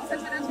be a salsa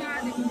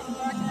chanata, they can be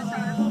raw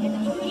chanata. And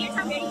the ingredients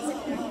are very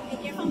similar. And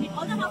they're from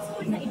all the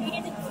households. The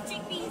ingredients include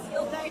chickpeas,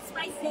 yogurt,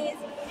 spices,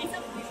 and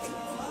some fruits.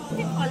 You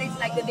can call it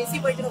like the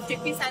desi version of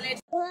chickpea salad.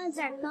 Words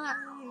are not.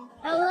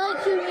 Allah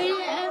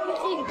created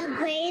everything the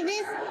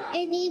greatest,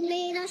 and He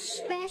made us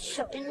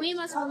special, and we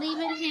must believe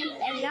in Him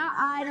and not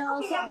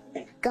idols.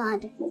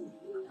 God.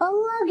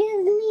 Allah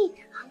gives me,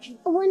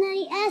 when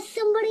I ask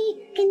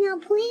somebody, can I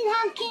please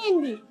have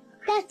candy?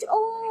 That's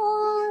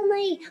all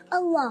my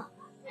Allah.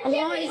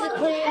 Allah is the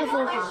creator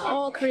of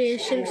all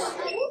creations.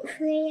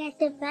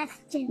 Creative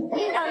question.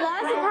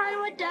 Allah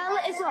subhanahu wa ta'ala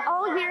is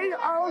all hearing,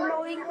 all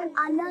knowing.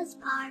 Allah is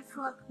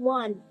powerful.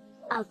 One.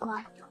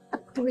 Allah.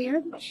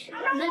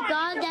 The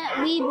God that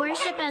we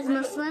worship as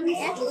Muslims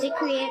is the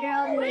creator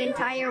of the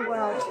entire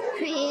world.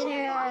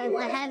 Creator of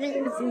the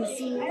heavens and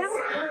seas.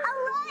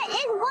 Allah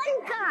is one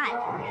God.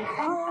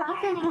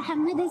 Prophet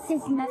Muhammad is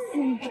his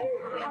messenger.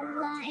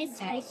 Allah is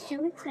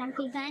special. He's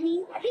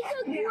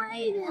the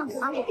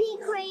greatest. He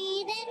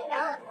created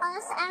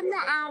us and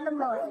the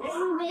animals.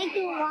 He made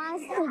the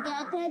ones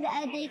together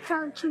and they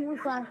come true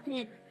for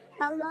Him.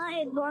 Allah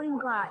is one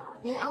God.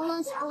 And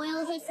Allah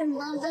spoils us and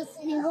loves us.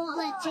 He won't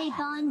let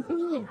Shaitan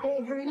be.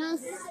 They hurt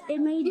us. They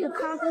made the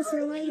compass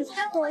and ways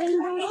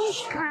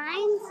dangerous,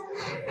 kind,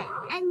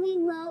 and we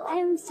love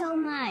Him so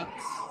much.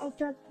 I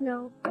don't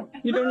know.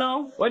 You don't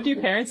know? What do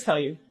your parents tell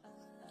you?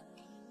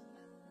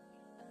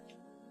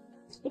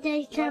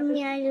 They tell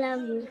me I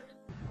love you.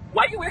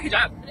 Why do you wear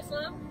hijab? In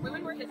Islam,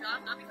 women wear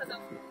hijab not because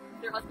of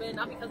their husband,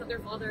 not because of their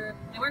father.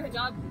 They wear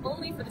hijab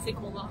only for the sake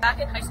of Allah.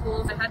 Back in high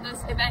school, I had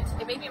this event.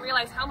 It made me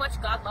realize how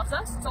much God loves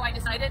us. So I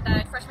decided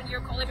that freshman year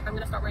of college, I'm going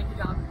to start wearing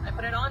hijab. I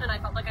put it on and I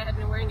felt like I had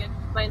been wearing it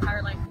my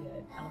entire life.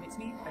 It elevates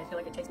me. I feel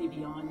like it takes me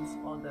beyond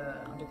all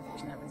the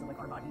objectification that happens of like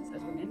our bodies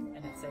as women,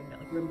 and it's saying that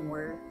like you're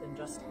more than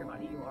just your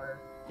body. You are,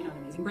 you know, an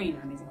amazing brain,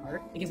 an amazing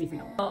heart. It gives me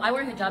freedom. Well, I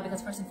wear hijab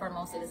because first and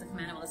foremost, it is a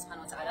command of Allah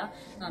subhanahu wa ta'ala,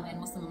 and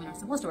Muslim women are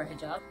supposed to wear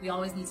hijab. We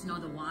always need to know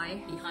the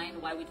why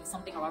behind why we do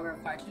something or why we're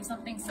required to do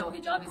something. So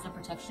hijab is a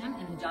protection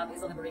and hijab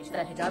is a liberation.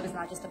 That hijab is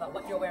not just about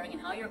what you're wearing and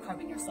how you're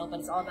covering yourself, but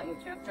it's all about your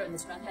character and the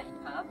strength that you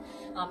have.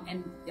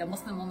 And a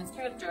Muslim woman's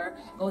character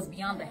goes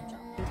beyond the hijab.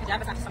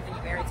 Hijab is not just something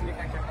you wear, it's in your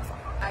character as well.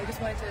 I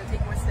just wanted to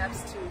take more steps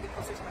to get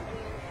closer to my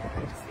faith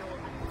and just feel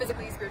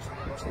physically, spiritually,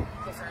 emotionally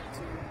closer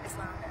to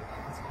Islam and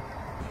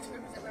to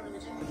represent my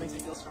religion. It makes me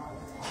feel strong.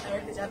 I wear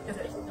hijab because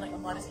it's like a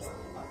modesty.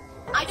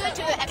 I do it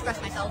to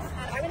express myself.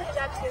 I wear the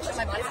hijab to show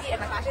my modesty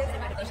and my fashion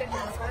and my devotion to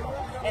Islam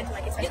and to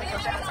like express my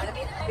culture outside of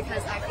me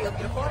because I feel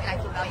beautiful and I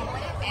feel valuable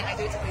in it and I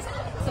do it to please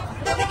Allah.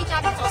 So the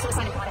hijab is also a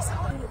sign of modesty.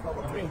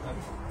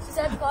 She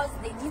said because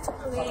they need to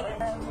create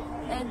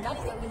and that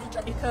is a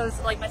religion. Because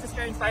like my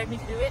sister inspired me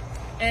to do it,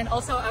 and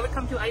also I would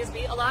come to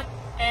ISB a lot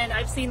and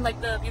I've seen like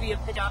the beauty of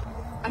hijab.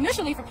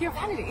 Initially for pure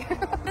vanity,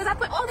 because I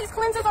put all these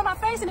cleansers on my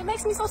face and it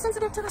makes me so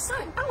sensitive to the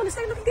sun. I want to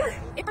stay looking good.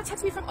 It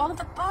protects me from all of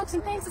the bugs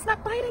and things. It's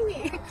not biting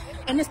me.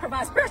 And this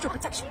provides spiritual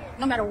protection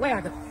no matter where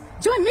I go.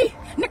 Join me,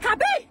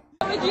 Nikabi!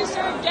 How would you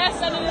serve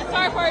guests at an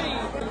iftar party?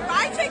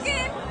 Fried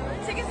chicken,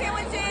 chicken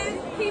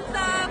sandwiches,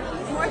 pizza,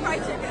 more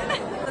fried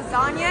chicken.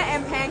 Lasagna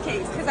and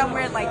pancakes, because I'm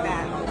weird like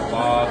that.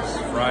 Bobs,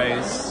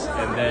 rice,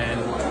 and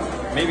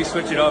then maybe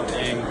switch it up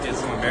and get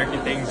some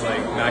American things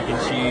like mac and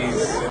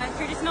cheese. A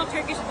traditional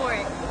Turkish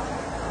pork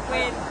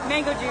with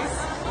mango juice.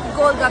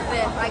 Golgappe,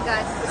 I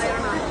guess. I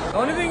don't know. The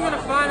only thing you're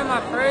gonna find in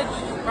my fridge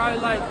is probably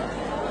like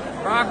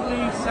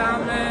broccoli,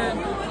 salmon,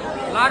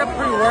 a lot of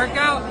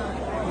pre-workout,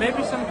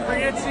 maybe some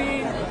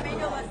creatine.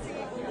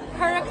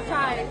 Harak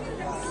Thai,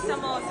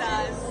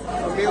 samosas.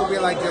 For me, it would be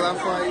like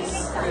jollof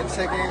rice and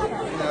chicken,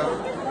 you know,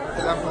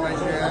 jollof from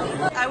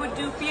Nigeria. I would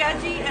do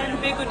piaji and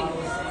beguni.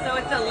 So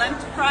it's a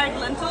fried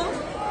lentil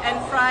and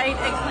fried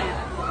eggplant.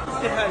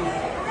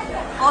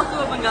 Also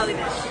a Bengali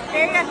dish.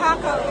 Birria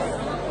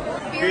tacos.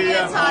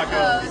 Birria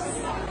tacos.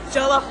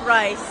 Jollof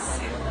rice.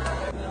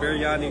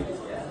 Biryani,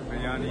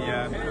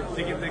 yeah.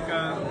 Chicken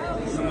tikka,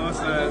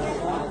 samosas,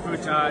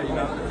 pucha, you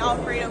know.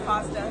 Alfredo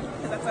pasta,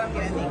 because that's what I'm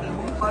good at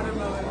making.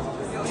 Watermelon.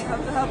 You only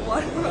have to have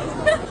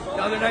watermelon.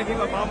 The other night, me and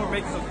my mom were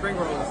making some spring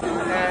rolls,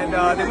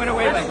 and they went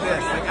away like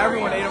this. Like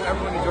everyone ate them,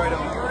 everyone enjoyed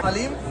them.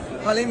 Halim?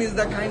 Halim is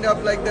the kind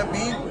of like the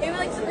beef. Maybe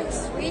like something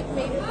sweet,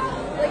 maybe.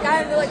 Like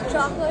I have like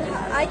chocolate.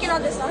 I can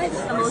on the side.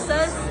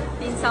 Samosas,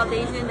 Being South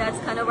Asian, that's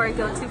kind of our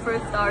go-to for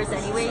iftars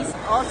anyways.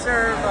 I'll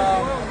serve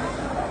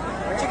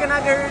chicken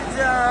nuggets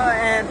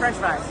and french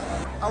fries.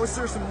 I would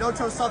serve some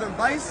no-toast southern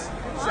bice.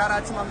 Shout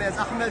out to my man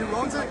Ahmed who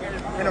owns it,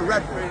 and a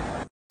Red Bull.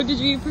 What did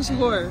you eat for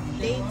suhoor?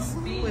 Dates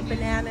with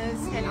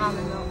bananas and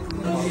almond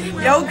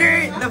milk.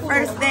 Yogurt the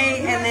first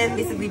day, and then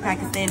basically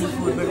Pakistani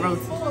food with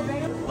roti.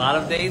 A lot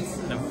of dates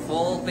and a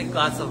full big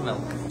glass of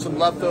milk. Some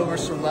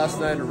leftovers from last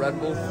night, a Red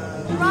Bull.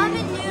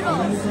 Ramen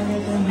noodles.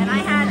 And I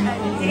had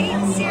a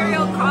date,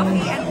 cereal,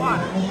 coffee, and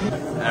water.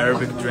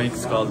 Arabic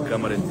drinks called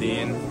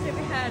Qamaruddin. We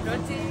had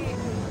roti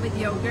with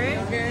yogurt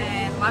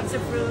and lots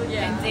of fruit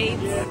and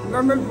dates.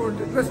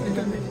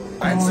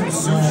 I had some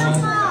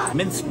sushi.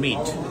 Minced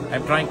meat.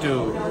 I'm trying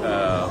to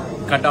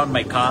cut down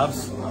my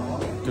carbs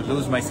to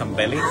lose some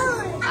belly.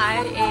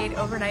 I ate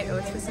overnight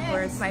oats for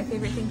suhoor. It's my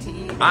favorite thing to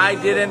eat. I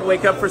didn't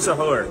wake up for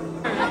suhoor.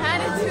 I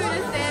had a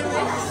tuna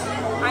sandwich.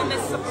 I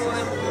miss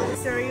suhoor.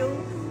 Cereal,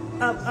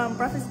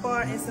 breakfast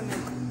bar, and some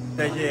milk.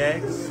 Veggie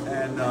eggs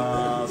and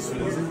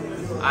sweet.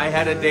 I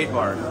had a date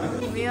bar.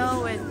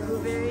 Meal with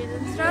blueberries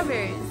and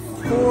strawberries.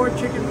 4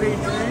 chicken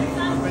pastries,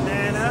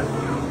 banana,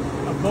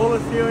 a bowl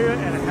of cereal,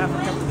 and a half a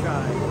cup of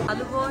chai.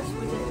 Aloo bosh,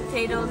 which is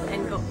potatoes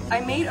and goat.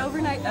 I made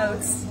overnight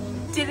oats.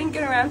 Didn't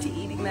get around to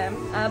eating them,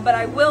 but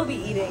I will be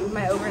eating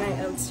my overnight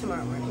oats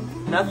tomorrow morning.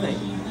 Nothing,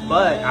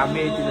 but I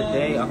made it through the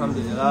day,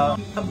 alhamdulillah.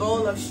 A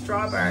bowl of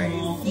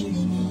strawberries.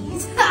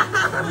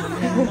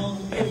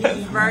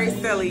 It's very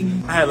silly.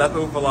 I had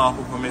leftover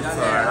falafel from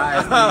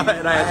iftar.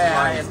 And I had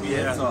some ISB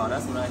iftar.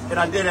 That's what I had. And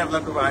I did have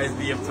leftover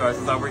ISB iftar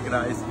since I'm working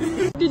at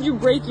ISB. What did you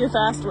break your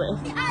fast with?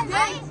 I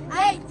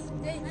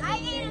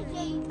ate a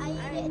date. I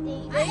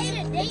ate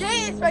a date.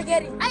 Date and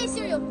spaghetti. I ate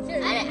cereal.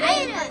 I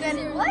ate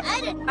spaghetti. What?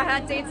 I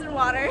had dates and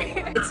water.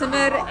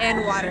 Timid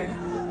and water.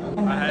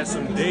 I had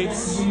some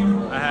dates.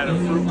 I had a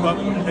fruit cup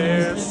with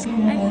pears.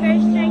 I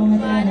first drank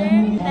water,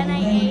 then I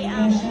ate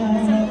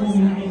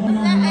sambusa.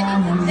 I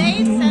ate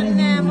dates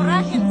and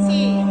Moroccan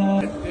tea.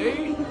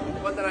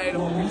 What did I eat a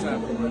whole pizza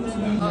afterwards?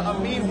 A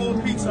mean whole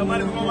pizza. I'm not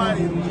even gonna lie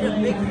to you. A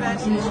big fat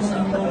chips. I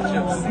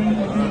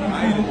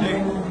ate a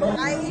date.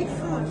 I eat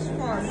fruits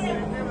first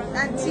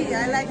and tea. I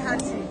like hot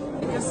tea.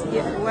 Just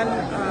get one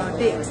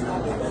date.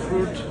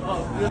 Fruit.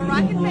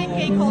 Moroccan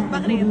pancake called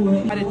maghrib.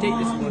 I had a date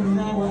this morning,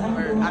 or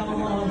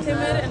afternoon.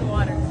 Timid and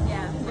water.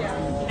 Yeah.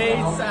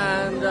 Dates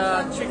and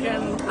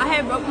chicken. I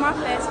had broke my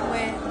fast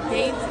with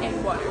dates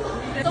and water.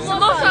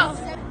 Samosa.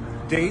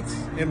 Dates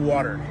and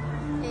water.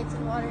 Dates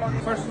and water.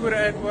 First food I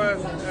ate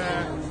was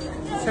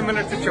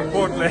similar to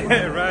Chipotle,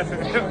 right?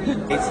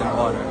 Dates and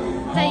water.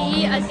 I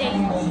eat a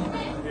date.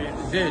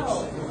 Dates.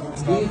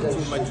 Two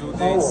majou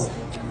dates.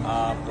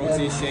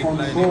 Protein shake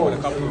blended with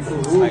a couple of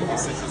fruits like the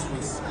citrus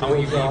fruits. I don't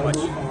eat very much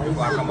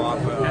guacamole.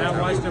 And I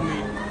watched the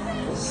meat.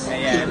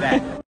 Yeah, that.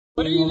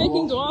 What are you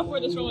making dua for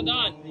this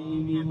Ramadan?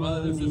 My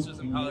brothers and sisters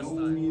in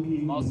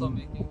Palestine. Also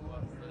making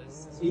dua for this.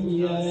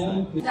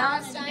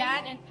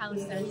 Palestine and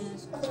Palestine.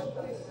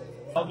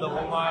 Of the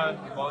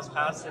Ummah, both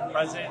past and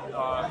present,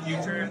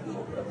 future,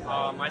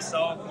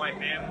 myself, my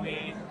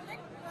family.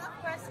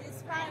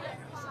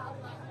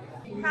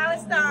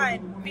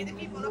 Palestine, be the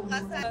people of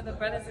Palestine. The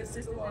brothers and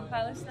sisters in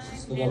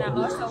Palestine. And I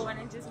also want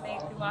to just make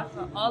dua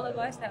for all of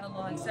us that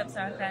Allah accepts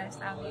our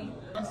fast. Ameen.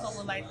 I also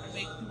would like to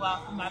make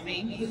dua for my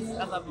babies.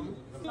 I love them.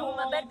 I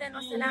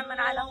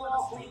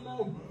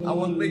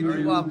want to make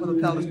dua for the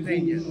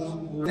Palestinians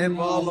and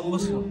for all the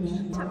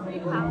Muslims. To free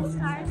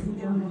Palestine.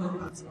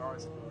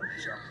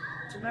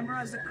 To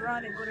memorize the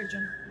Quran and go to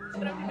Jannah. I'm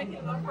going to be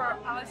making dua for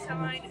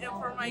Palestine and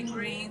for my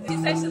grades.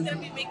 She's actually going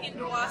to be making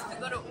duas to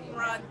go to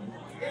Umrah.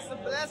 It's a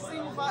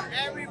blessing for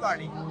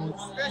everybody,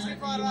 especially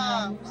for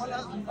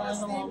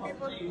Palestinian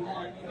people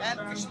and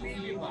Kashmir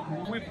people.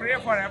 We pray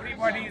for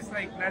everybody's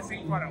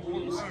blessing for the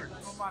whole world.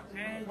 For my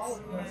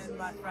parents and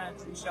my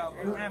friends,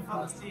 inshallah, and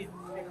Palestine,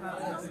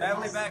 because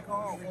family back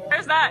home.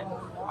 Where's that?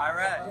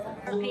 Iraq.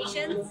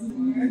 Patience.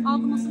 All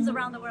the Muslims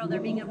around the world are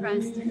being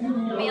oppressed.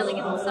 May Allah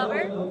give them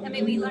sabr, and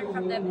may we learn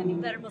from them and be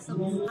better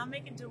Muslims. I'm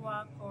making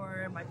dua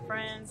for my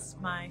friends,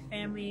 my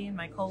family,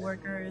 my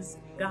co-workers,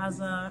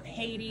 Gaza,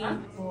 Haiti,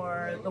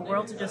 for the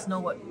world to just know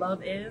what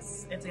love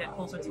is and to get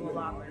closer to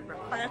Allah.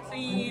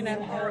 Palestine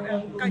and for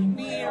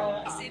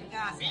Kashmir.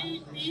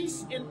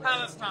 Peace in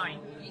Palestine.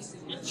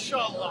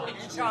 Inshallah.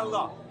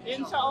 Inshallah.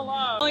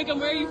 Inshallah. Malika,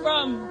 where are you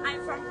from?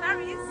 I'm from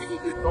Paris.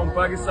 From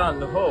Pakistan,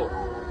 the whole.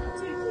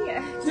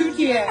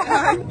 Turkey.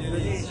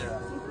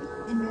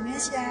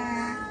 Indonesia.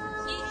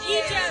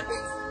 Egypt.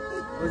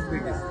 What's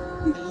biggest?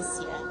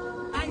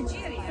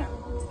 Nigeria.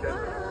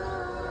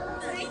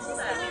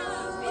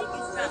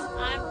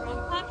 I'm from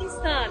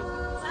Pakistan.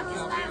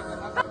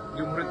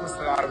 جمهورية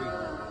مصر العربية.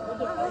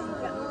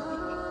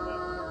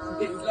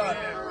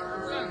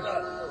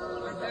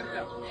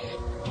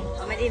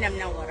 مدينة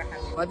منورة.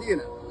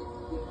 مدينة.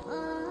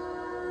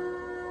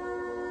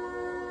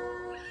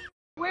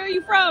 Where are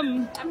you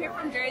from? I'm here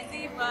from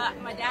Jersey, but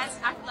my dad's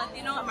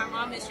Afro-Latino and my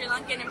mom is Sri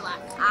Lankan and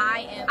Black.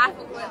 I am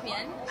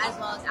Afro-Caribbean as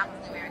well as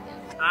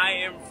African-American. I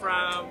am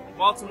from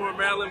Baltimore,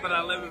 Maryland, but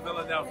I live in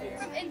Philadelphia.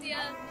 From India.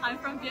 I'm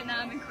from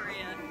Vietnam and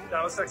Korea.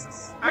 Dallas,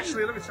 Texas.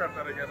 Actually, let me start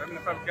that again. I mean,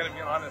 if I'm gonna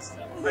be honest,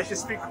 I should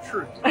speak the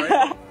truth, right?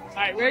 All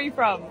right, where are you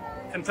from?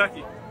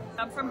 Kentucky.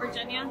 I'm from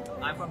Virginia.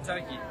 I'm from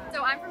Turkey.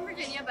 So I'm from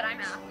Virginia, but I'm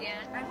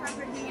Afghan. I'm from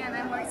Virginia and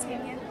I'm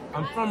Mauritanian.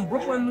 I'm from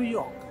Brooklyn, New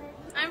York.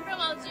 I'm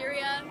from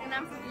Algeria and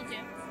I'm from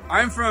Egypt.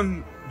 I'm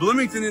from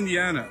Bloomington,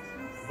 Indiana,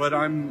 but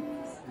I'm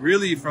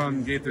really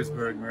from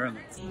Gaithersburg,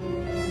 Maryland.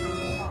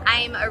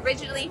 I'm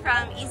originally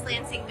from East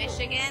Lansing,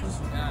 Michigan.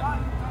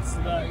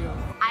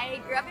 I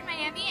grew up in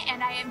Miami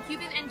and I am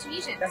Cuban and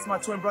Tunisian. That's my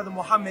twin brother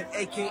Mohammed,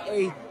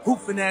 aka Hoop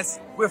Finesse.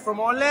 We're from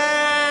Orlando.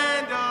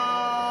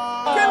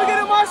 Can we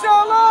get a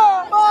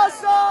mashallah?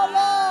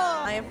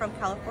 Mashallah! I am from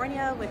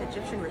California with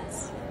Egyptian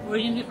roots.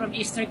 Originally from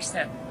East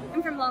Turkestan.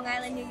 I'm from Long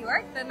Island, New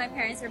York, but my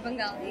parents are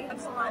Bengali. I'm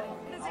Somali.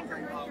 Visiting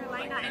from North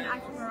Carolina and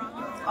I'm from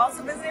Morocco.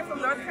 Also visiting from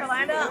North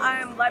Carolina,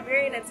 I'm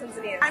Liberian and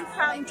Tanzanian. I'm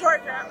from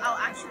Georgia,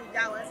 actually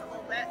Dallas a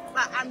little bit,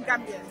 but I'm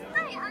Gambian.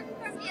 Hi, I'm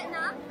from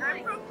Vietnam.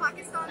 I'm from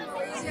Pakistan,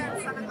 Malaysia,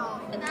 and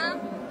Senegal.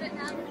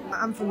 Vietnam.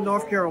 I'm from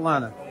North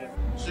Carolina.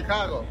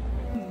 Chicago.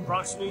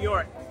 Bronx, New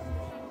York.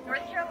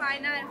 North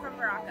Carolina and from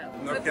Morocco.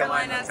 North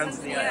Carolina,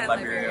 Tanzania, and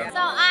Liberia.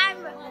 So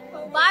I'm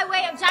by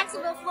way of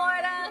Jacksonville,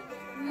 Florida,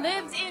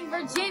 lived in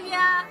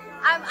Virginia.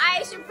 I'm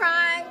Aisha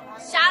Prime.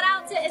 Shout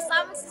out to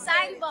Islamic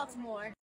Society, Baltimore.